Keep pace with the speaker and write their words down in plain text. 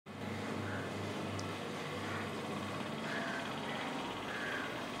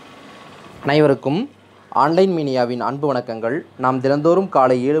அனைவருக்கும் ஆன்லைன் மீடியாவின் அன்பு வணக்கங்கள். நாம் தினந்தோறும்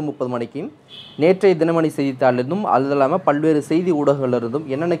காலை 7:30 மணிக்கு நேற்றைய தினமணி செய்தித்தாளிலிருந்தும் அது இல்லாமல் பல்வேறு செய்தி ஊடகங்களிலிருந்தும்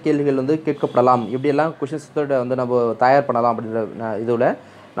என்னென்ன கேள்விகள் கேட்கப்படலாம், எப்படியெல்லாம் கொஷின்ஸோட நம்ம தயார் பண்ணலாம் அப்படின்ற இதில்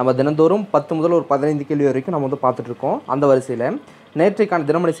நம்ம தினந்தோறும் 10 முதல் ஒரு 15 கேள்வி வரைக்கும் நம்ம பார்த்துட்ருக்கோம். அந்த வரிசையில் நேற்றைக்கான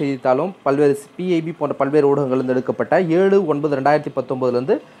தினமணி செய்தித்தாளும் பல்வேறு பிஐபி போன்ற பல்வேறு ஊடகங்கள்லேருந்து எடுக்கப்பட்ட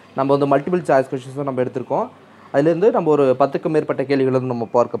 7/9/2019 நம்ம மல்டிபிள் சாய்ஸ் கொஷின்ஸும் நம்ம எடுத்திருக்கோம். அதுலேருந்து நம்ம ஒரு 10க்கும் மேற்பட்ட கேள்விகள் நம்ம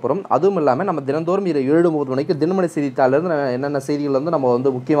பார்க்க போகிறோம். அதுவும் இல்லாமல் நம்ம தினந்தோறும் 7:30 மணிக்கு தினமணி செய்தித்தாளிலிருந்து என்னென்ன செய்திகள் நம்ம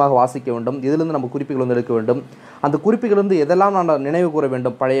முக்கியமாக வாசிக்க வேண்டும், இதிலிருந்து நம்ம குறிப்புகள் எடுக்க வேண்டும், அந்த குறிப்புகளிலிருந்து எதெல்லாம் நான் நினைவு கூற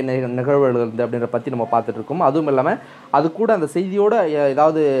வேண்டும் பழைய நிகழ்வுகளிலிருந்து அப்படின்ற பற்றி நம்ம பார்த்துட்ருக்கோம். அதுவும் இல்லாமல் அது கூட அந்த செய்தியோட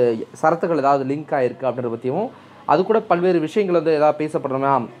ஏதாவது சரத்துகள் ஏதாவது லிங்க் ஆகிருக்கு அப்படின்ற பற்றியும், அது கூட பல்வேறு விஷயங்கள் எதாவது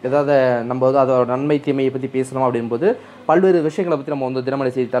பேசப்படுறோமா, ஏதாவது நம்ம அதோட நன்மை தீமையை பற்றி பேசணும் அப்படின்போது பல்வேறு விஷயங்களை பற்றி நம்ம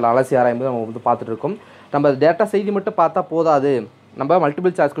தினமணி செய்தித்தாள் அலசி ஆராயும்போது நம்ம பார்த்துட்ருக்கோம். நம்ம டேட்டா செய்தி மட்டும் பார்த்தா போதாது, நம்ம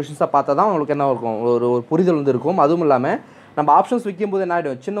மல்டிபிள் சாய்ஸ் கொஷின்ஸாக பார்த்தா தான் உங்களுக்கு என்ன இருக்கும், ஒரு புரிதல் இருக்கும். அதுவும் இல்லாமல் நம்ம ஆப்ஷன்ஸ் வைக்கும்போது என்ன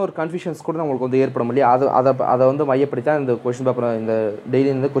ஆகிடும், சின்ன ஒரு கன்ஃபியூஷன்ஸ் கூட உங்களுக்கு ஏற்படும் இல்லையா, அதை மையப்படுத்தி தான் இந்த கொஷின் பேப்பர் இந்த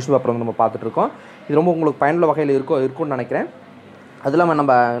டெய்லி இந்த கொஷின் பேப்பர் நம்ம பார்த்துட்ருக்கோம். இது ரொம்ப உங்களுக்கு பயனுள்ள வகையில் இருக்கும்னு நினைக்கிறேன். அது இல்லாமல்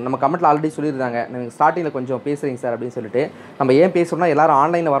நம்ம கமெண்ட்டில் ஆல்ரெடி சொல்லியிருந்தாங்க, நீங்கள் ஸ்டார்டிங்கில் கொஞ்சம் பேசுகிறீங்க சார் அப்படின்னு சொல்லிட்டு. நம்ம ஏன் பேசுகிறோம்னா எல்லோரும்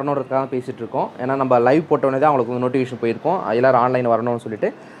ஆன்லைனில் வரணுன்றதுக்காக பேசிகிட்டு இருக்கோம். ஏன்னா நம்ம லைவ் போட்டோன்னே தான் அவங்களுக்கு நோட்டிஃபிகேஷன் போயிருக்கோம், எல்லோரும் ஆன்லைனில் வரணும்னு சொல்லிட்டு.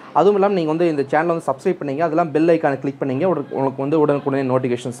 அதுவும் இல்லாமல் நீங்கள் இந்த சேனலை சப்ஸ்கிரைப் பண்ணிங்க, அதெல்லாம் பெல் ஐக்கானை கிளிக் பண்ணிங்க, உங்களுக்கு உடனுக்குடனே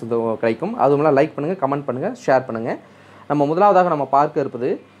நோட்டிஃபிகேஷன்ஸ் கிடைக்கும். அதுவும் இல்லாமல் லைக் பண்ணுங்கள், கமெண்ட் பண்ணுங்கள், ஷேர் பண்ணுங்கள். நம்ம முதலாவதாக நம்ம பார்க்க இருப்பது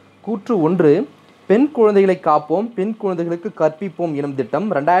கூற்று 1, பெண் குழந்தைகளை காப்போம் பெண் குழந்தைகளுக்கு கற்பிப்போம் எனும் திட்டம்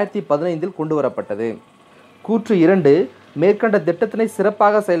 2015 கொண்டு வரப்பட்டது. கூற்று 2, மேற்கண்ட திட்டத்தினை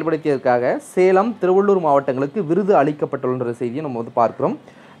சிறப்பாக செயல்படுத்தியதற்காக சேலம், திருவள்ளூர் மாவட்டங்களுக்கு விருது அளிக்கப்பட்டுள்ள செய்தியை நம்ம பார்க்குறோம்.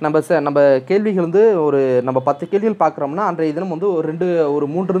 நம்ம கேள்விகள் நம்ம 10 கேள்விகள் பார்க்குறோம்னா அன்றைய தினம் ஒரு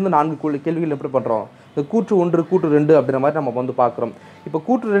 3-4 கேள்விகள் எப்படி பண்ணுறோம், இந்த கூற்று 1 கூற்று 2 அப்படின்ற மாதிரி நம்ம பார்க்குறோம். இப்போ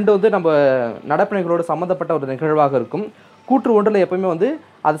கூற்று 2 நம்ம நடப்பினைகளோடு சம்மந்தப்பட்ட ஒரு நிகழ்வாக இருக்கும். கூற்று 1 எப்போயுமே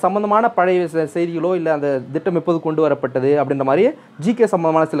அது சம்மந்தமான பழைய செய்திகளோ இல்லை அந்த திட்டம் எப்போது கொண்டு வரப்பட்டது அப்படின்ற மாதிரி ஜிகே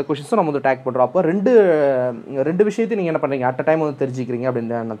சம்மந்தமான சில கொஷின்ஸும் நம்ம டேக் பண்ணுறோம். அப்போ ரெண்டு விஷயத்தையும் நீங்கள் என்ன பண்ணுறீங்க, அட் அ டைம் தெரிஞ்சுக்கிறீங்க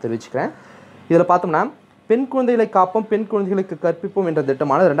அப்படின்னு நான் தெரிவிச்சுக்கிறேன். இதில் பார்த்தோம்னா பெண் குழந்தைகளை காப்போம் பெண் குழந்தைகளுக்கு கற்பிப்போம் என்ற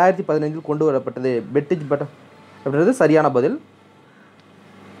திட்டமானது 2015 கொண்டு வரப்பட்டது. பெட்டிஜ் பட் அப்படின்றது சரியான பதில்.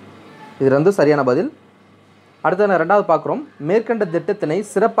 இது சரியான பதில். அடுத்த ரெண்டாவது பார்க்குறோம், மேற்கண்ட திட்டத்தினை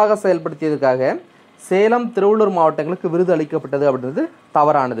சிறப்பாக செயல்படுத்தியதற்காக சேலம், திருவள்ளூர் மாவட்டங்களுக்கு விருது அளிக்கப்பட்டது அப்படின்றது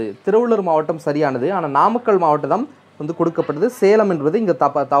தவறானது. திருவள்ளூர் மாவட்டம் சரியானது, ஆனால் நாமக்கல் மாவட்டம் கொடுக்கப்பட்டது. சேலம் என்பது இங்கே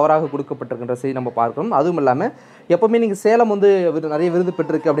தவறாக கொடுக்கப்பட்டிருக்கின்ற செய்தி நம்ம பார்க்கணும். அதுவும் இல்லாமல் எப்போவுமே நீங்கள் சேலம் நிறைய விருது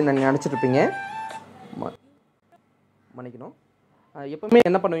பெற்றிருக்கு அப்படின்னு நீங்கள் நினச்சிட்டு இருப்பீங்க, மன்னிக்கணும். எப்போவுமே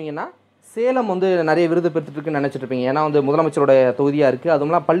என்ன பண்ணுவீங்கன்னா சேலம் நிறைய விருது பெற்றுட்டுருக்குன்னு நினச்சிட்டு இருப்பீங்க. ஏன்னா முதலமைச்சரோட தொகுதியாக இருக்குது.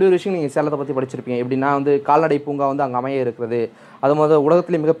 அதுவும் பல்வேறு விஷயம் நீங்கள் சேலத்தை பற்றி படிச்சிருப்பீங்க. எப்படின்னா கால்நடை பூங்கா அங்கே அமைய இருக்கிறது, அது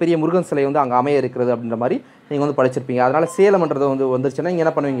உலகத்திலே மிகப்பெரிய முருகன் சிலை அங்கே அமைய இருக்கிறது அப்படின்ற மாதிரி நீங்கள் படிச்சிருப்பீங்க. அதனால் சேலம்ன்றது வந்துருச்சுன்னா நீங்கள்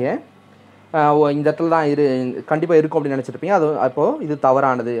என்ன பண்ணுவீங்க, இந்த இடத்துல தான் கண்டிப்பாக இருக்கும் அப்படின்னு நினச்சிருப்பீங்க. அப்போது இது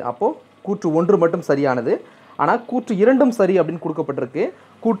தவறானது. அப்போது கூற்று 1 மட்டும் சரியானது, ஆனால் கூற்று 2 சரி அப்படின்னு கொடுக்கப்பட்டிருக்கு.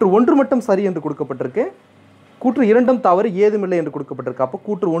 கூற்று 1 மட்டும் சரி என்று கொடுக்கப்பட்டிருக்கு. கூற்று 2 தவறு ஏதுமில்லை என்று கொடுக்கப்பட்டிருக்கு. அப்போ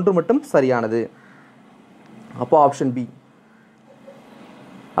கூற்று 1 மட்டும் சரியானது. அப்போ ஆப்ஷன் பி.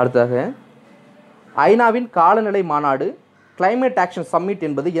 அடுத்ததாக ஐநாவின் காலநிலை மாநாடு கிளைமேட் ஆக்ஷன் சம்மிட்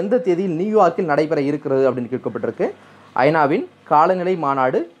என்பது எந்த தேதியில் நியூயார்க்கில் நடைபெற இருக்கிறது அப்படின்னு கேட்கப்பட்டிருக்கு. ஐநாவின் காலநிலை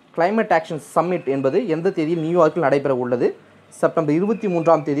மாநாடு கிளைமேட் ஆக்ஷன் சம்மிட் என்பது எந்த தேதியில் நியூயார்க்கில் நடைபெற உள்ளது? செப்டம்பர்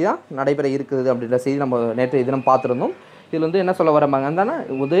 23ஆம் தேதி தான் நடைபெற இருக்குது அப்படின்ற செய்தி நம்ம நேற்றைய தினம் பார்த்துருந்தோம். இதில் என்ன சொல்ல வராங்க தானே,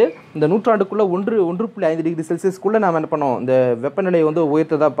 இந்த நூற்றாண்டுக்குள்ளே 1.5 டிகிரி செல்சியஸ்க்குள்ளே நாம் என்ன பண்ணோம், இந்த வெப்பநிலையை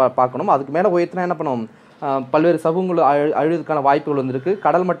உயர்த்ததாக பார்க்கணும். அதுக்கு மேலே உயர்த்தினா என்ன பண்ணணும், பல்வேறு சமூகங்கள் அழிவதற்கான வாய்ப்புகள் இருக்குது,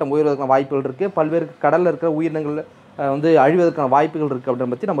 கடல் மட்டம் உயர்வதற்கான வாய்ப்புகள் இருக்குது, பல்வேறு கடலில் இருக்கிற உயிரினங்கள் அழிவதற்கான வாய்ப்புகள் இருக்குது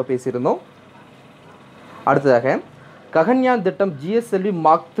அப்படின்ற பற்றி நம்ம பேசியிருந்தோம். அடுத்ததாக ககன்யான் திட்டம் GSLV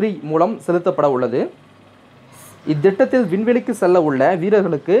Mark 3 மூலம் செலுத்தப்பட உள்ளது. இத்திட்டத்தில் விண்வெளிக்கு செல்ல உள்ள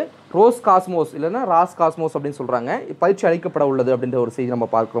வீரர்களுக்கு ரோஸ் காஸ்மோஸ் இல்லைன்னா ராஸ் காஸ்மோஸ் அப்படின்னு சொல்கிறாங்க பயிற்சி அளிக்கப்பட உள்ளது அப்படின்ற ஒரு செய்தி நம்ம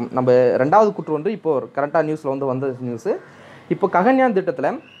பார்க்குறோம். நம்ம ரெண்டாவது கூற்று இப்போது கரெக்டாக நியூஸில் வந்த நியூஸு. இப்போ ககன்யான்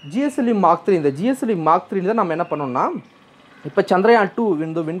திட்டத்தில் GSLV Mark 3, இந்த GSLV Mark 3 தான் நம்ம என்ன பண்ணோம்னா, இப்போ சந்திரயான்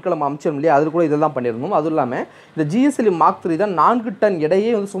 2 விண்கலம் அமைச்சோம் இல்லையா, அதில் கூட இதெல்லாம் பண்ணியிருந்தோம். அதுவும் இல்லாமல் இந்த GSLV Mark 3 தான் 4 டன்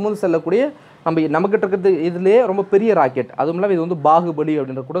எடையே சுமந்து செல்லக்கூடிய நம்மக்கிட்ட இருக்கிறது இதுலேயே ரொம்ப பெரிய ராக்கெட். அதுவும் இல்லாமல் இது பாகுபலி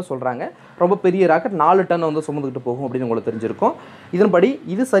அப்படின்ற கூட சொல்கிறாங்க. ரொம்ப பெரிய ராக்கெட் 4 டன் சுமந்துக்கிட்டு போகும் அப்படின்னு உங்களுக்கு தெரிஞ்சிருக்கும். இதன்படி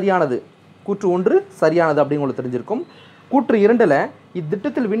இது சரியானது, கூற்று 1 சரியானது அப்படின்னு உங்களுக்கு தெரிஞ்சிருக்கும். கூற்று 2ல்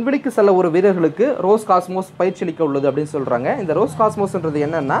இத்திட்டத்தில் விண்வெளிக்கு செல்ல ஒரு வீரர்களுக்கு ரோஸ் காஸ்மோஸ் பயிற்சி அளிக்க உள்ளது அப்படின்னு சொல்கிறாங்க. இந்த ரோஸ் காஸ்மோஸ்ன்றது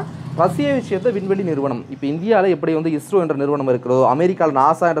என்னென்னா ரஷ்யாவை சேர்ந்த விண்வெளி நிறுவனம். இப்போ இந்தியாவில் எப்படி வந்து இஸ்ரோ என்ற நிறுவனம் இருக்கிறதோ, அமெரிக்காவில்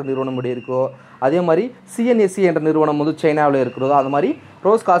நாசா என்ற நிறுவனம் எப்படி இருக்கோ, அதே மாதிரி சிஎன்எஸ்சி என்ற நிறுவனம் வந்து சைனாவில் இருக்கிறதோ, அது மாதிரி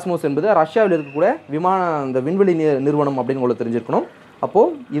ரோஸ் காஸ்மோஸ் என்பது ரஷ்யாவில் இருக்கக்கூடிய இந்த விண்வெளி நிறுவனம் அப்படின்னு உங்களுக்கு தெரிஞ்சிருக்கணும்.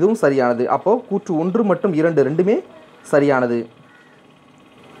 அப்போது இதுவும் சரியானது. அப்போது கூற்று 1 மற்றும் 2 ரெண்டுமே சரியானது.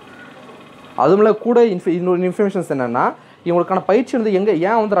 அதுவும் கூட இன்னொரு இன்ஃபர்மேஷன்ஸ் என்னென்னா, இவங்களுக்கான பயிற்சி வந்து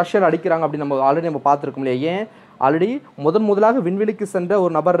ஏன் வந்து ரஷ்யாவில் அடிக்கிறாங்க அப்படின்னு நம்ம ஆல்ரெடி நம்ம பார்த்துருக்கோம் இல்லையா. ஏன் ஆல்ரெடி முதலாக விண்வெளிக்கு சென்ற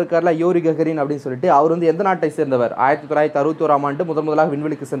ஒரு நபர் இருக்கார்ல, யூரி ககரின் அப்படின்னு சொல்லிட்டு, அவர் வந்து எந்த நாட்டை சேர்ந்தவர்? 1961ஆம் ஆண்டு முதலாக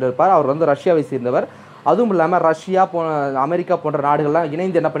விண்வெளிக்கு சென்றிருப்பார். அவர் வந்து ரஷ்யாவை சேர்ந்தவர். அதுவும் இல்லாமல் ரஷ்யா அமெரிக்கா போன்ற நாடுகள்லாம்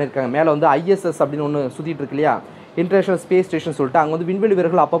இணைந்து என்ன பண்ணியிருக்காங்க, மேலே வந்து ஐஎஸ்எஸ் அப்படின்னு ஒன்று சுற்றிட்டு இருக்கு இல்லையா, இன்டர்நேஷனல் ஸ்பேஸ் ஸ்டேஷன் சொல்லிட்டு, அங்கே வந்து விண்வெளி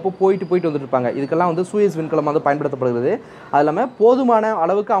வீரர்கள் அப்பப்போ போயிட்டு வந்துருப்பாங்க. இதுக்கெல்லாம் வந்து சூயஸ் விண்கலம் வந்து பயன்படுத்தப்படுகிறது. அது இல்லாமல் போதுமான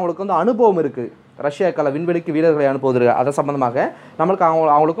அளவுக்கு அவங்களுக்கு வந்து அனுபவம் இருக்குது ரஷ்யாக்கால விண்வெளிக்கு வீரர்களை அனுப்புவதற்கு. அதை சம்பந்தமாக நம்மளுக்கு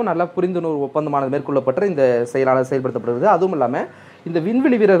அவங்களுக்கும் நல்ல புரிந்துணர்வு ஒப்பந்தமானது மேற்கொள்ளப்பட்ட இந்த செயல்படுத்தப்படுகிறது. அதுவும் இல்லாமல் இந்த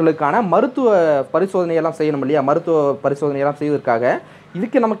விண்வெளி வீரர்களுக்கான மருத்துவ பரிசோதனையெல்லாம் செய்யணும் இல்லையா, மருத்துவ பரிசோதனையெல்லாம் செய்வதற்காக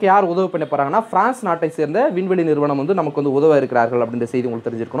இதுக்கு நமக்கு யார் உதவி பண்ண போகிறாங்கன்னா, பிரான்ஸ் நாட்டை சேர்ந்த விண்வெளி நிறுவனம் வந்து நமக்கு வந்து உதவ இருக்கிறார்கள் அப்படின்ற செய்தி உங்களுக்கு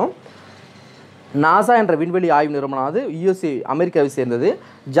தெரிஞ்சிருக்கணும். நாசா என்ற விண்வெளி ஆய்வு நிறுவனமானது யுஎஸ்ஏ அமெரிக்காவை சேர்ந்தது.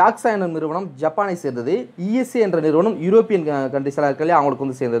 ஜாக்ஸா என்ற நிறுவனம் ஜப்பானை சேர்ந்தது. இஎஸ்சி என்ற நிறுவனம் யூரோப்பியன் கண்ட்ரிஸில் இருக்கிறது, அவங்களுக்கு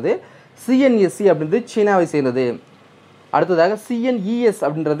வந்து சேர்ந்தது. சிஎன்எஸ்சி அப்படின்றது சீனாவை சேர்ந்தது. அடுத்ததாக சிஎன்இஎஸ்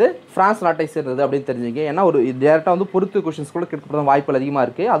அப்படின்றது பிரான்ஸ் நாட்டை சேர்ந்தது அப்படின்னு தெரிஞ்சுங்க. ஏன்னா ஒரு டேரெக்டாக வந்து பொறுத்து கொஷின்ஸ் கூட கேட்கப்பட வாய்ப்புகள் அதிகமாக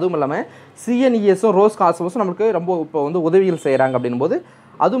இருக்குது. அதுவும் இல்லாமல் சிஎன்இஎஸும் ரோஸ் காஸ்மோஸும் நமக்கு ரொம்ப இப்போ வந்து உதவிகள் செய்கிறாங்க அப்படின் போது,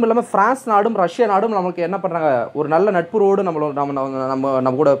 அதுவும் இல்லாமல் பிரான்ஸ் நாடும் ரஷ்யா நாடும் நமக்கு என்ன பண்ணுறாங்க, ஒரு நல்ல நட்புறவோடு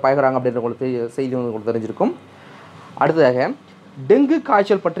நம்ம கூட பழகிறாங்க அப்படின்ற உங்களுக்கு செய்தி வந்து உங்களுக்கு தெரிஞ்சிருக்கும். அடுத்ததாக டெங்கு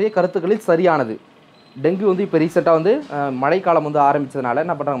காய்ச்சல் பற்றிய கருத்துக்களில் சரியானது. டெங்கு வந்து இப்போ ரீசெண்டாக வந்து மழைக்காலம் வந்து ஆரம்பித்ததுனால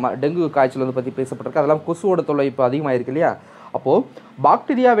என்ன பண்ணுறாங்க, டெங்கு காய்ச்சல் வந்து பற்றி பேசப்பட்டிருக்கு. அதெல்லாம் கொசுவோட தொல்லை இப்போ அதிகமாக இருக்கு இல்லையா. அப்போது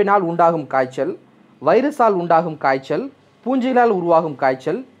பாக்டீரியாவினால் உண்டாகும் காய்ச்சல், வைரஸால் உண்டாகும் காய்ச்சல், பூஞ்சைகளால் உருவாகும்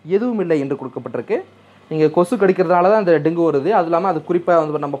காய்ச்சல் எதுவும் இல்லை என்று கொடுக்கப்பட்டிருக்கு. நீங்கள் கொசு கடிக்கிறதுனால தான் இந்த டெங்கு வருது. அது இல்லாமல் அது குறிப்பாக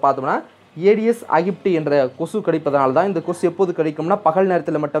வந்து நம்ம பார்த்தோம்னா ஏடிஎஸ் அகிப்டி என்ற கொசு கடிப்பதனால தான். இந்த கொசு எப்போது கடிக்கும்னா பகல்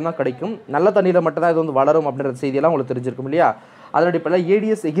நேரத்தில் மட்டும்தான் கிடைக்கும், நல்ல தண்ணியில் மட்டும்தான் இது வந்து வளரும் அப்படின்ற செய்தியெல்லாம் உங்களுக்கு தெரிஞ்சிருக்கும் இல்லையா. அதன் அடிப்படையில்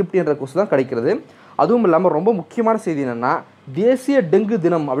ஏடிஎஸ் எகிப்டி என்ற கொசு தான் கிடைக்கிறது. அதுவும் இல்லாமல் ரொம்ப முக்கியமான செய்தி என்னென்னா, தேசிய டெங்கு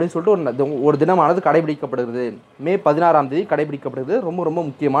தினம் அப்படின்னு சொல்லிட்டு ஒரு தினமானது கடைபிடிக்கப்படுகிறது. மே 16ஆம் தேதி கடைபிடிக்கப்படுகிறது. ரொம்ப ரொம்ப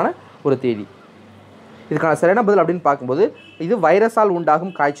முக்கியமான ஒரு தேதி. இதுக்கான சரியான பதில் அப்படின்னு பார்க்கும்போது இது வைரஸால்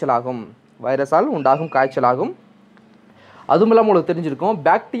உண்டாகும் காய்ச்சலாகும். வைரஸால் உண்டாகும் காய்ச்சலாகும். அதுவும் இல்லாமல் உங்களுக்கு தெரிஞ்சிருக்கும்,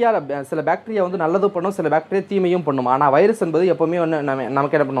 சில பாக்டீரியா வந்து நல்லது பண்ணும், சில பாக்டீரியா தீமையும் பண்ணும். ஆனால் வைரஸ் என்பது எப்போவுமே வந்து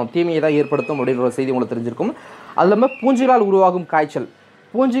நமக்கு என்ன பண்ணும், தீமையை தான் ஏற்படுத்தும் அப்படின்ற ஒரு செய்தி உங்களுக்கு தெரிஞ்சிருக்கும். அது இல்லாமல் பூஞ்சைகளால் உருவாகும் காய்ச்சல்,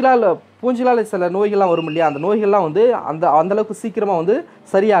 பூஞ்சைகளால் சில நோய்கள்லாம் வரும் இல்லையா, அந்த நோய்கள்லாம் வந்து அந்தளவுக்கு சீக்கிரமாக வந்து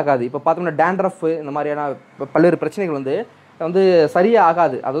சரியாகாது. இப்போ பார்த்தோம்னா டேண்ட்ரஃப் இந்த மாதிரியான பல்வேறு பிரச்சனைகள் வந்து சரியே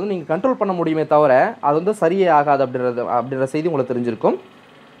ஆகாது. அது வந்து நீங்கள் கண்ட்ரோல் பண்ண முடியுமே தவிர அது வந்து சரியே ஆகாது அப்படின்ற செய்தி உங்களுக்கு தெரிஞ்சிருக்கும்.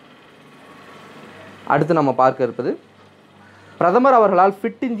 அடுத்து நம்ம பார்க்க இருப்பது, பிரதமர் அவர்களால்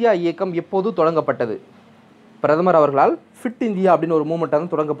ஃபிட் இந்தியா இயக்கம் எப்போது தொடங்கப்பட்டது? பிரதமர் அவர்களால் ஃபிட் இந்தியா அப்படின்னு ஒரு மூமெண்ட்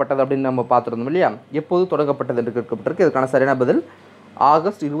வந்து தொடங்கப்பட்டது அப்படின்னு நம்ம பார்த்துருந்தோம் இல்லையா. எப்போது தொடங்கப்பட்டது என்று கேட்கப்பட்டிருக்கு. இதுக்கான சரியான பதில்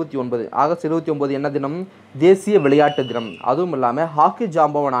ஆகஸ்ட் 29. ஆகஸ்ட் 29 என்ன தினம்? தேசிய விளையாட்டு தினம். அதுவும் இல்லாமல் ஹாக்கி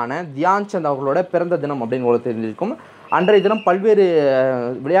ஜாம்பவனான தியான் சந்த் அவர்களோட பிறந்த தினம் அப்படின்னு உங்களுக்கு தெரிஞ்சிருக்கும். அன்றைய தினம் பல்வேறு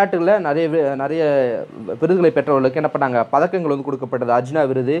விளையாட்டுகளில் நிறைய விருதுகளை பெற்றவர்களுக்கு என்ன பண்ணாங்க, பதக்கங்கள் வந்து கொடுக்கப்பட்டது. அர்ஜுனா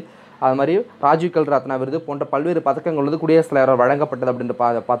விருது, அது மாதிரி ராஜீவ் கல் ரத்னா விருது போன்ற பல்வேறு பதக்கங்கள் வந்து குடியரசுத் தலைவர் வழங்கப்பட்டது அப்படின்னு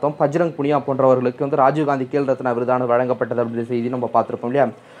பார்த்தோம். பஜ்ரங் புனியா போன்றவர்களுக்கு வந்து ராஜீவ்காந்தி கேல் ரத்னா விருதானது வழங்கப்பட்டது அப்படின்ற செய்தி நம்ம பார்த்துருப்போம் இல்லையா.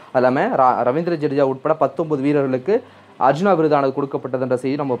 அது இல்லாமல் ரவீந்திர ஜடேஜா உட்பட 19 வீரர்களுக்கு அர்ஜுனா விருதானது கொடுக்கப்பட்டதுன்ற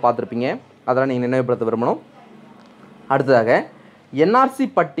செய்தி நம்ம பார்த்துருப்பீங்க. அதெல்லாம் நீங்கள் நினைவுபடுத்த விரும்பணும். அடுத்ததாக என்ஆர்சி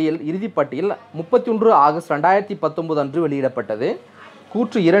பட்டியல் இறுதிப்பட்டியல் 31 ஆகஸ்ட் 2019 அன்று வெளியிடப்பட்டது.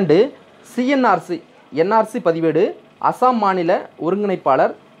 கூற்று 2, என்ஆர்சி பதிவேடு அசாம் மாநில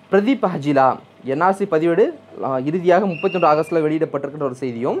ஒருங்கிணைப்பாளர் பிரதீப் ஹஜிலா. என்ஆர்சி பதிவேடு இறுதியாக 31 ஆகஸ்ட்டில் வெளியிடப்பட்டிருக்கின்ற ஒரு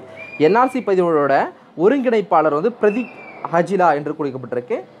செய்தியும், என்ஆர்சி பதிவேடோட ஒருங்கிணைப்பாளர் வந்து பிரதீப் ஹஜிலா என்று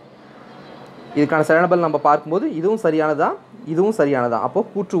குறிக்கப்பட்டிருக்கு. இதுக்கான சரியான பதில் நம்ம பார்க்கும்போது இதுவும் சரியானதான். அப்போது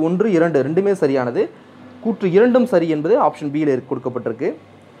கூற்று 1, 2 ரெண்டுமே சரியானது. கூற்று 2ம் சரி என்பது ஆப்ஷன் பியில் கொடுக்கப்பட்டிருக்கு.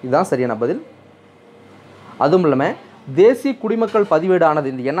 இதுதான் சரியான பதில். அதுவும் இல்லாமல் தேசிய குடிமக்கள் பதிவேடானது,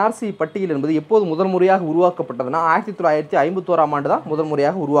 இந்த என்ஆர்சி பட்டியல் என்பது எப்போது முதல் முறையாக உருவாக்கப்பட்டதுன்னா 1951ஆம் ஆண்டு தான் முதல்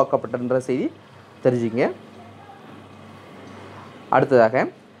முறையாக உருவாக்கப்பட்டதுன்ற செய்தி தெரிஞ்சுங்க. அடுத்ததாக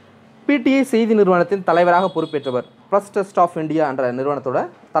பிடிஐ செய்தி நிறுவனத்தின் தலைவராக பொறுப்பேற்றவர், ப்ரெஸ் ட்ரஸ்ட் ஆஃப் இந்தியா என்ற நிறுவனத்தோட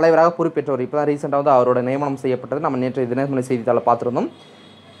தலைவராக பொறுப்பேற்றவர். இப்போ தான் ரீசெண்டாக வந்து அவரோட நியமனம் செய்யப்பட்டது. நம்ம நேற்று தினமணி செய்தித்தாளை பார்த்துருந்தோம்.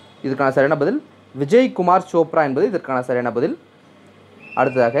 இதுக்கான சரியான பதில் விஜய் குமார் சோப்ரா என்பது இதற்கான சரியான பதில்.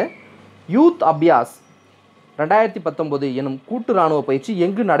 அடுத்ததாக யூத் அபியாஸ் 2019 எனும் கூட்டு இராணுவ பயிற்சி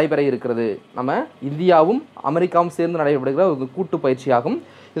எங்கு நடைபெற இருக்கிறது? நம்ம இந்தியாவும் அமெரிக்காவும் சேர்ந்து நடைபெறுகிற ஒரு கூட்டு பயிற்சியாகும்.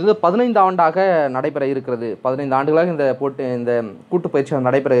 இது வந்து 15 ஆண்டாக நடைபெற இருக்கிறது. 15 ஆண்டுகளாக இந்த கூட்டு பயிற்சி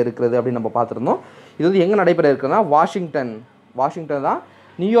நடைபெற இருக்கிறது அப்படின்னு நம்ம பார்த்துருந்தோம். இது வந்து எங்கே நடைபெற இருக்குதுன்னா வாஷிங்டன் தான்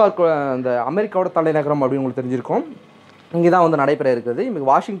நியூயார்க் இந்த அமெரிக்காவோட தலைநகரம் அப்படின்னு உங்களுக்கு தெரிஞ்சிருக்கும். இங்கே தான் வந்து நடைபெற இருக்குது. இப்போ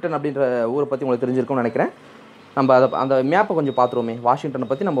வாஷிங்டன் அப்படின்ற ஊரை பற்றி உங்களுக்கு தெரிஞ்சிருக்கும்னு நினைக்கிறேன். நம்ம அந்த மேப்பை கொஞ்சம் பார்த்துருவோமே. வாஷிங்டனை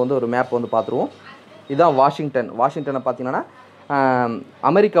பற்றி நம்ம வந்து ஒரு மேப்பை வந்து பார்த்துருவோம். இதுதான் வாஷிங்டனை பார்த்தீங்கன்னா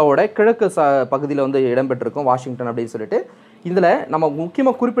அமெரிக்காவோட கிழக்கு பகுதியில் வந்து இடம்பெற்றிருக்கும் வாஷிங்டன் அப்படின்னு சொல்லிட்டு. இதில் நம்ம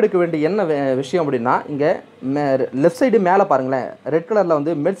முக்கியமாக குறிப்பிடக்க வேண்டிய என்ன விஷயம் அப்படின்னா, இங்கே லெஃப்ட் சைடு மேலே பாருங்களேன், ரெட் கலரில்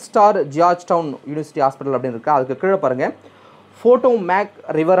வந்து மெட்ஸ்டார் ஜார்ஜ் டவுன் யூனிவர்சிட்டி ஹாஸ்பிட்டல் அப்படின்னு இருக்கா. அதுக்கு கீழே பாருங்கள் ஃபோட்டோமேக்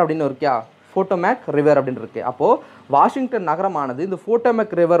ரிவர் அப்படின்னு இருக்கியா, ஃபோட்டோமேக் ரிவர் அப்படின்னு இருக்குது. அப்போது வாஷிங்டன் நகரமானது இந்த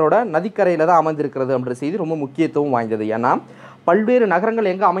ஃபோட்டோமேக் ரிவரோட நதிக்கரையில் தான் அமைந்திருக்கிறது அப்படின்ற செய்தி ரொம்ப முக்கியத்துவம் வாய்ந்தது. ஏன்னா பல்வேறு நகரங்கள்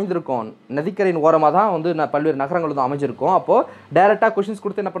எங்கே அமைந்திருக்கும், நதிக்கரையின் ஓரமாக தான் வந்து பல்வேறு நகரங்கள் வந்து அமைஞ்சிருக்கும். அப்போது டேரெக்டாக கொஷின்ஸ்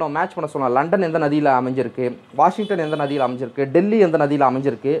கொடுத்து என்ன பண்ணுவோம், மேட்ச் பண்ண சொல்லலாம். லண்டன் எந்த நதியில் அமைஞ்சிருக்கு, வாஷிங்டன் எந்த நதியில் அமைஞ்சிருக்கு, டெல்லி எந்த நதியில்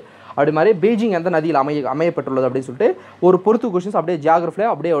அமைஞ்சிருக்கு, அப்படி மாதிரி பெய்ஜிங் எந்த நதியில் அமையப்பட்டுள்ளது அப்படின்னு சொல்லிட்டு ஒரு பொறுத்து கொஷின்ஸ் அப்படியே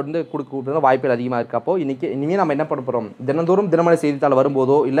ஜியாகிரஃபியில் அப்படியே வந்து கொடுக்க வாய்ப்புகள் அதிகமாக இருக்குது. அப்போது இனிமேல் நம்ம என்ன பண்ண போகிறோம், தினந்தோறும் தினமணி செய்தித்தாள்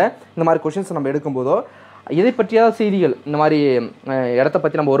வரும்போதோ இல்லை இந்த மாதிரி கொஷின்ஸ் நம்ம எடுக்கும்போதோ இதை பற்றியாத செய்திகள் இந்த மாதிரி இடத்த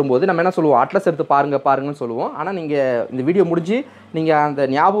பற்றி நம்ம வரும்போது நம்ம என்ன சொல்லுவோம், அட்லஸ் எடுத்து பாருங்கன்னு சொல்லுவோம். ஆனால் நீங்கள் இந்த வீடியோ முடிஞ்சு நீங்கள் அந்த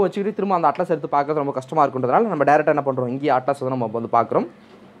ஞாபகம் வச்சுக்கிட்டு திரும்ப அந்த அட்லஸ் எடுத்து பார்க்கறது ரொம்ப கஷ்டமாக இருக்குன்றதுனால நம்ம டேரெக்டாக என்ன பண்ணுறோம், இங்கேயே அட்லஸ் வந்து நம்ம வந்து பார்க்குறோம்.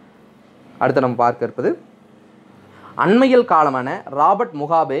 அடுத்து நம்ம பார்க்க இருப்பது அண்மையில் காலமான ராபர்ட்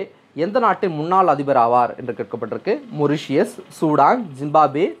முகாபே எந்த நாட்டின் முன்னாள் அதிபர் ஆவார் என்று கேட்கப்பட்டிருக்கு. மொரிஷியஸ், சூடான்,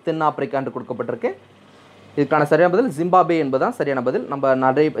 ஜிம்பாப்வே, தென்னாப்பிரிக்கா என்று கொடுக்கப்பட்டிருக்கு. இதுக்கான சரியான பதில் ஜிம்பாப்வே என்பதுதான் சரியான பதில். நம்ம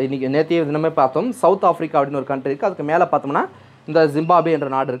இன்னைக்கு நேற்றைய தினமே பார்த்தோம் சவுத் ஆஃப்ரிக்கா அப்படின்னு ஒரு கண்ட்ரி இருக்குது. அதுக்கு மேலே பார்த்தோம்னா இந்த ஜிம்பாப்வே என்ற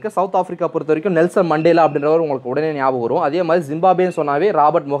நாடு இருக்குது. சவுத் ஆஃப்ரிக்கா பொறுத்த வரைக்கும் நெல்சன் மண்டேலா அப்படின்றவர் உங்களுக்கு உடனே ஞாபகம் வரும். அதே மாதிரி ஜிம்பாப்வேன்னு சொன்னாவே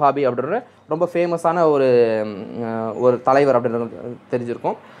ராபர்ட் முகாபே அப்படின்ற ரொம்ப ஃபேமஸான ஒரு தலைவர் அப்படின்றது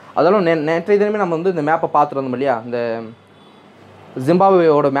தெரிஞ்சிருக்கும். அதெல்லாம் நேற்றைய தினமே நம்ம வந்து இந்த மேப்பை பார்த்துருந்தோம் இல்லையா, இந்த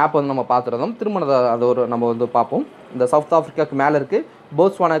ஜிம்பாப்வேயோட மேப்பை வந்து நம்ம பார்த்துருந்தோம். திரும்ப அதை நம்ம வந்து பார்ப்போம். இந்த சவுத் ஆஃப்ரிக்காவுக்கு மேலே இருக்குது,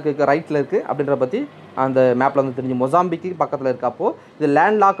 போட்ஸ்வானாக்கு ரைட்டில் இருக்குது அப்படின்ற பற்றி அந்த மேப்பில் வந்து தெரிஞ்சு மொசாம்பிக்கு பக்கத்தில் இருக்குது. அப்போது இது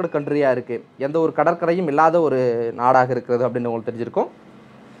லேண்ட் லாக்டு கண்ட்ரியாக இருக்குது, எந்த ஒரு கடற்கரையும் இல்லாத ஒரு நாடாக இருக்கிறது அப்படின்னு உங்களுக்கு தெரிஞ்சிருக்கும்.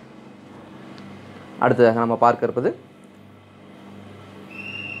 அடுத்ததாக நம்ம பார்க்க இருப்பது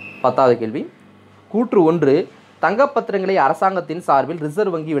 10வது கேள்வி. கூற்று 1, தங்கப்பத்திரங்களை அரசாங்கத்தின் சார்பில்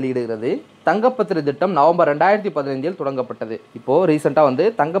ரிசர்வ் வங்கி வெளியிடுகிறது. தங்கப்பத்திர திட்டம் நவம்பர் 2015 தொடங்கப்பட்டது. இப்போது ரீசெண்டாக வந்து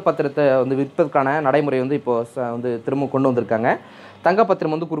தங்கப்பத்திரத்தை வந்து விற்பதற்கான நடைமுறை வந்து இப்போது வந்து திரும்ப கொண்டு வந்திருக்காங்க.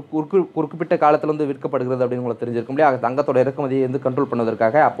 தங்கப்பத்திரம் வந்து குறிப்பிட்ட காலத்தில் வந்து விற்கப்படுகிறது அப்படின்னு உங்களுக்கு தெரிஞ்சிருக்கும் இல்லையா. தங்கத்தோட இறக்குமதியை வந்து கண்ட்ரோல்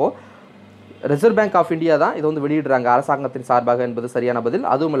பண்ணுவதற்காக அப்போது ரிசர்வ் பேங்க் ஆஃப் இந்தியா தான் இதை வந்து வெளியிடுறாங்க அரசாங்கத்தின் சார்பாக என்பது சரியான பதில்.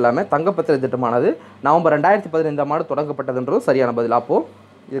 அதுவும் இல்லாமல் தங்கப்பத்திர திட்டமானது நவம்பர் 2015 தொடங்கப்பட்டதுன்றது சரியான பதில். அப்போது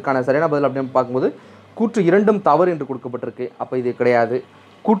இதுக்கான சரியான பதில் அப்படின்னு பார்க்கும்போது கூற்று 2 தவறு என்று கொடுக்கப்பட்டிருக்கு. அப்போ இது கிடையாது.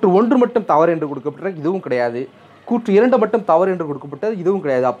 கூற்று 1 மட்டும் தவறு என்று கொடுக்கப்பட்டிருக்கு, இதுவும் கிடையாது. கூற்று 2 மட்டும் தவறு என்று கொடுக்கப்பட்டது, இதுவும்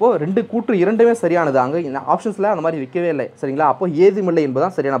கிடையாது. அப்போது கூற்று 2மே சரியானது. அங்கே இந்த ஆப்ஷன்ஸில் அந்த மாதிரி வைக்கவே இல்லை சரிங்களா. அப்போ ஏதுமில்லை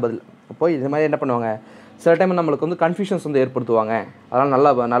என்பதுதான் சரியான பதில். அப்போ இது மாதிரி என்ன பண்ணுவாங்க, சில டைம் நம்மளுக்கு வந்து கன்ஃபியூஷன்ஸ் வந்து ஏற்படுத்துவாங்க.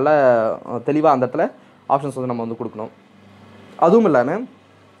 அதனால் நல்ல தெளிவாக அந்த இடத்துல ஆப்ஷன்ஸ் வந்து நம்ம வந்து கொடுக்கணும். அதுவும் இல்லாமல்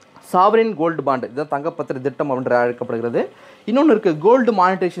சாவரின் கோல்டு பாண்டு, இதுதான் தங்கப்பத்திர திட்டம் அப்படின்ற அழைக்கப்படுகிறது. இன்னொன்று இருக்குது கோல்டு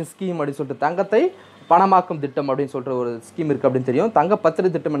மானிட்டேஷன் ஸ்கீம் அப்படின்னு சொல்லிட்டு தங்கத்தை பணமாக்கும் திட்டம் அப்படின்னு சொல்கிற ஒரு ஸ்கீம் இருக்குது அப்படின்னு தெரியும். தங்கப்பத்திர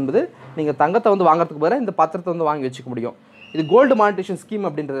திட்டம் என்பது நீங்கள் தங்கத்தை வந்து வாங்குறதுக்கு பதிலாக இந்த பத்திரத்தை வந்து வாங்கி வச்சுக்க முடியும். இது கோல்டு மானிட்டேஷன் ஸ்கீம்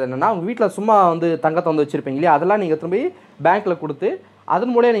அப்படின்றது என்னென்னா, உங்கள் வீட்டில் சும்மா வந்து தங்கத்தை வந்து வச்சுருப்பீங்க இல்லையா, அதெல்லாம் நீங்கள் திரும்பி பேங்க்கில் கொடுத்து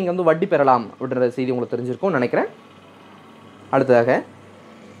அதன் மூலம் நீங்கள் வந்து வட்டி பெறலாம் அப்படின்ற செய்தி உங்களுக்கு தெரிஞ்சிருக்கும்னு நினைக்கிறேன். அடுத்ததாக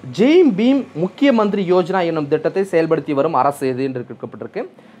ஜெய்ம் பீம் முக்கிய மந்திரி யோஜனா என்னும் திட்டத்தை செயல்படுத்தி வரும் அரசு எது என்று கேட்கப்பட்டிருக்கு.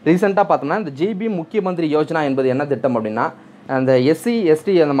 ரீசெண்டாக பார்த்தோம்னா இந்த ஜெய் பீம் முக்கிய மந்திரி யோஜனா என்பது என்ன திட்டம் அப்படின்னா, அந்த எஸ்சி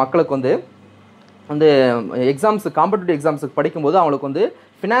எஸ்டி அந்த மக்களுக்கு வந்து காம்படிட்டிவ் எக்ஸாம்ஸுக்கு படிக்கும்போது அவங்களுக்கு வந்து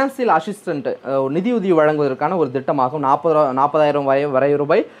ஃபினான்சியல் அசிஸ்டன்ட் நிதியுதவி வழங்குவதற்கான ஒரு திட்டமாகும். 40,000 வரை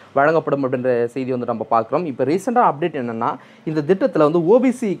ரூபாய் வழங்கப்படும் அப்படின்ற செய்தி வந்து நம்ம பார்க்குறோம். இப்போ ரீசெண்டாக அப்டேட் என்னென்னா, இந்த திட்டத்தில் வந்து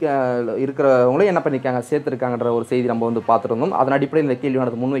ஓபிசி இருக்கிறவங்களும் என்ன பண்ணியிருக்காங்க, சேர்த்துருக்காங்கன்ற ஒரு செய்தி நம்ம வந்து பார்த்துருந்தோம். அதன் அடிப்படையில் இந்த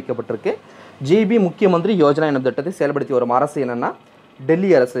கேள்வியானது முன்வைக்கப்பட்டிருக்கு. ஜிபி முக்கிய மந்திரி யோஜனா என்னும் திட்டத்தை செயல்படுத்தி வரும் அரசு என்னென்னா டெல்லி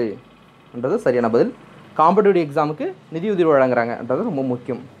அரசுன்றது சரியான பதில். காம்படிட்டிவ் எக்ஸாமுக்கு நிதியுதவி வழங்குறாங்கன்றது ரொம்ப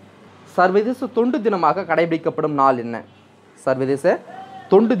முக்கியம். சர்வதேச தொண்டு தினமாக கடைபிடிக்கப்படும் நாள் என்ன? சர்வதேச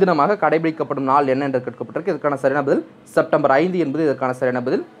தொண்டு தினமாக கடைபிடிக்கப்படும் நாள் என்ன என்று கேட்கப்பட்டிருக்கு. இதற்கான சரியான பதில் செப்டம்பர் 5 என்பது இதற்கான சரியான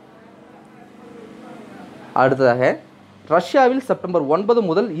பதில். அடுத்ததாக ரஷ்யாவில் செப்டம்பர் 9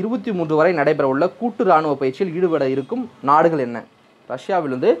 முதல் 23 வரை நடைபெற உள்ள கூட்டு இராணுவ பயிற்சியில் ஈடுபட இருக்கும் நாடுகள் என்ன?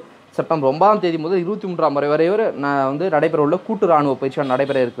 ரஷ்யாவில் வந்து செப்டம்பர் 9 முதல் 23 வரை வந்து நடைபெற உள்ள கூட்டு இராணுவ பயிற்சியாக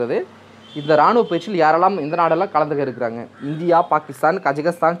நடைபெற இருக்கிறது. இந்த இராணுவ பயிற்சியில் யாரெல்லாம் இந்த நாடெல்லாம் கலந்துக்க இருக்கிறாங்க? இந்தியா, பாகிஸ்தான்,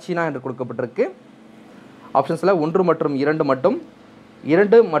 கஜகஸ்தான், சீனா என்று கொடுக்கப்பட்டிருக்கு. ஆப்ஷன்ஸில் 1 மற்றும் 2 மட்டும்,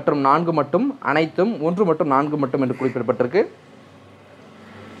 2 மற்றும் 4 மட்டும், அனைத்தும், 1 மற்றும் 4 மட்டும் என்று குறிப்பிடப்பட்டிருக்கு.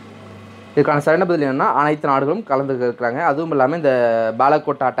 இதுக்கான சரியான பதில் என்னென்னா அனைத்து நாடுகளும் கலந்து இருக்கிறாங்க. அதுவும் இல்லாமல் இந்த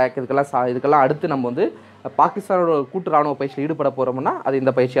பாலக்கோட் அட்டாக் இதுக்கெல்லாம் அடுத்து நம்ம வந்து பாகிஸ்தானோட கூட்டு ராணுவ பயிற்சியில் ஈடுபட போகிறோம்னா அது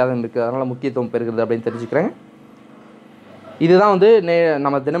இந்த பயிற்சியாக தான் இருக்குது. அதனால் முக்கியத்துவம் பெறுகிறது அப்படின்னு தெரிஞ்சுக்கிறேன். இதுதான் வந்து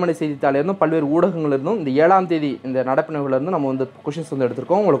நம்ம தினமணி செய்தித்தாளிலிருந்தும் பல்வேறு ஊடகங்கள்லேருந்தும் இந்த 7ஆம் தேதி இந்த நடப்பினர்களிலிருந்து நம்ம வந்து கொஷின்ஸ் வந்து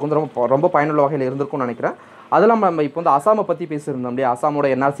எடுத்திருக்கோம். உங்களுக்கு வந்து ரொம்ப பயனுள்ள வகையில் இருந்திருக்கும்னு நினைக்கிறேன். அதெல்லாம் நம்ம இப்போ வந்து அசாமை பற்றி பேசியிருந்தோம் இல்லையா, அசாமோட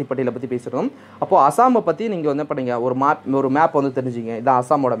என்ஆர்சி பட்டியலை பற்றி பேசியிருந்தோம். அப்போது அசாமை பற்றி நீங்கள் வந்து பண்ணீங்க ஒரு மேப் வந்து தெரிஞ்சுங்க. இதான்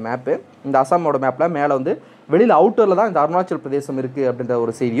அசாமோட மேப்பு. இந்த அசாமோட மேப்பில் மேலே வந்து வெளியில் அவுட்டரில் தான் இந்த அருணாச்சல் பிரதேசம் இருக்குது அப்படின்ற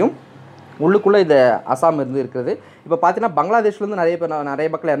ஒரு செய்தியும், உள்ளுக்குள்ளே இந்த அசாம் இருந்து இருக்கிறது. இப்போ பார்த்தீங்கன்னா பங்களாதேஷ்லேருந்து நிறைய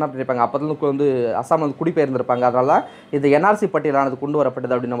மக்கள் என்ன பண்ணியிருப்பாங்க, அப்போதுலேருந்து வந்து அசாம் வந்து குடிபெயர்ந்திருப்பாங்க. அதனால தான் இந்த என்ஆர்சி பட்டியலானது கொண்டு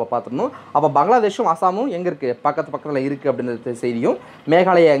வரப்பட்டது அப்படின்னு நம்ம பார்த்துருந்தோம். அப்போ பங்களாதேஷும் அசாமும் எங்கே இருக்குது, பக்கத்தில் இருக்குது அப்படின்ற செய்தியும்,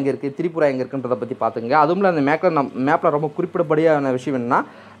 மேகாலயா எங்கே இருக்குது, திரிபுரா எங்கே இருக்குன்றதை பற்றி பார்த்துங்க. அதுவும் இல்லை அந்த மேப்பில் ரொம்ப குறிப்பிடப்படியான விஷயம் என்னென்னா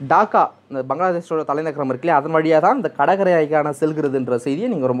டாக்கா, இந்த பங்களாதேஷோட தலைநகரம் இருக்குல்லையே, அதன் வழியாக தான் இந்த கடற்கரைக்கான செல்கிறதுன்ற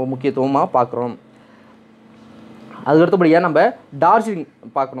செய்தியை நீங்கள் ரொம்ப முக்கியத்துவமாக பார்க்குறோம். அதுக்கடுத்தபடியாக நம்ம டார்ஜிலிங்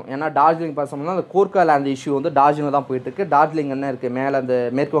பார்க்கணும். ஏன்னா டார்ஜிலிங் பார்த்தோம்னா அந்த கோர்க்கால அந்த இஷ்யூ வந்து டார்ஜிலிங் தான் போயிட்டுருக்கு. டார்ஜிலிங் என்ன இருக்குது, மேலே அந்த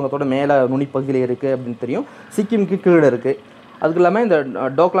மேற்கு வங்கத்தோட மேலே நுனிப்பகுதியில் இருக்குது அப்படின்னு தெரியும். சிக்கிமுக்கு கீழே இருக்குது. அதுக்கு இல்லாமல் இந்த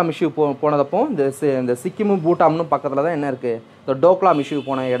டோக்லாம் இஷ்யூ போனதப்போ இந்த சிக்கிமும் பூட்டானும் பக்கத்தில் தான் என்ன இருக்குது, இந்த டோக்லாம் இஷ்யூ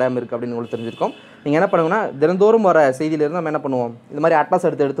போன இடம் இருக்குது அப்படின்னு உங்களுக்கு தெரிஞ்சிருக்கும். நீங்கள் என்ன பண்ணுங்கன்னா தினந்தோறும் வர செய்தியிலேருந்து நம்ம என்ன பண்ணுவோம், இது மாதிரி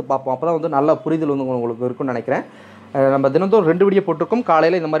அட்லாஸ் எடுத்து பார்ப்போம். அப்போ தான் வந்து நல்ல புரிதல் வந்து உங்களுக்கு இருக்குன்னு நினைக்கிறேன். நம்ம தினந்தோறும் 2 வீடியோ போட்டிருக்கோம்.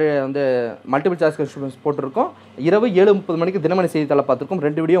 காலையில் இந்த மாதிரி வந்து மல்டிபிள் சாய்ஸ் கொஸ்டின்ஸ் போட்டிருக்கோம். இரவு 7:30 மணிக்கு தினமணி செய்தித்தாளை பார்த்துருக்கோம்.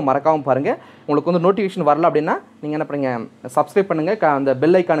 2 வீடியோ மறக்காமல் பாருங்கள். உங்களுக்கு வந்து நோட்டிஃபிகேஷன் வரல அப்படின்னா நீங்கள் என்ன பண்ணுங்கள், சப்ஸ்கிரைப் பண்ணுங்கள், அந்த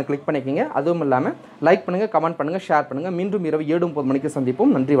பெல் ஐக்கானை கிளிக் பண்ணிக்கிங்க. அதுவும் இல்லாமல் லைக் பண்ணுங்கள், கமெண்ட் பண்ணுங்கள், ஷேர் பண்ணுங்கள். மீண்டும் இரவு 7:30 மணிக்கு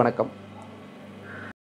சந்திப்போம். நன்றி, வணக்கம்.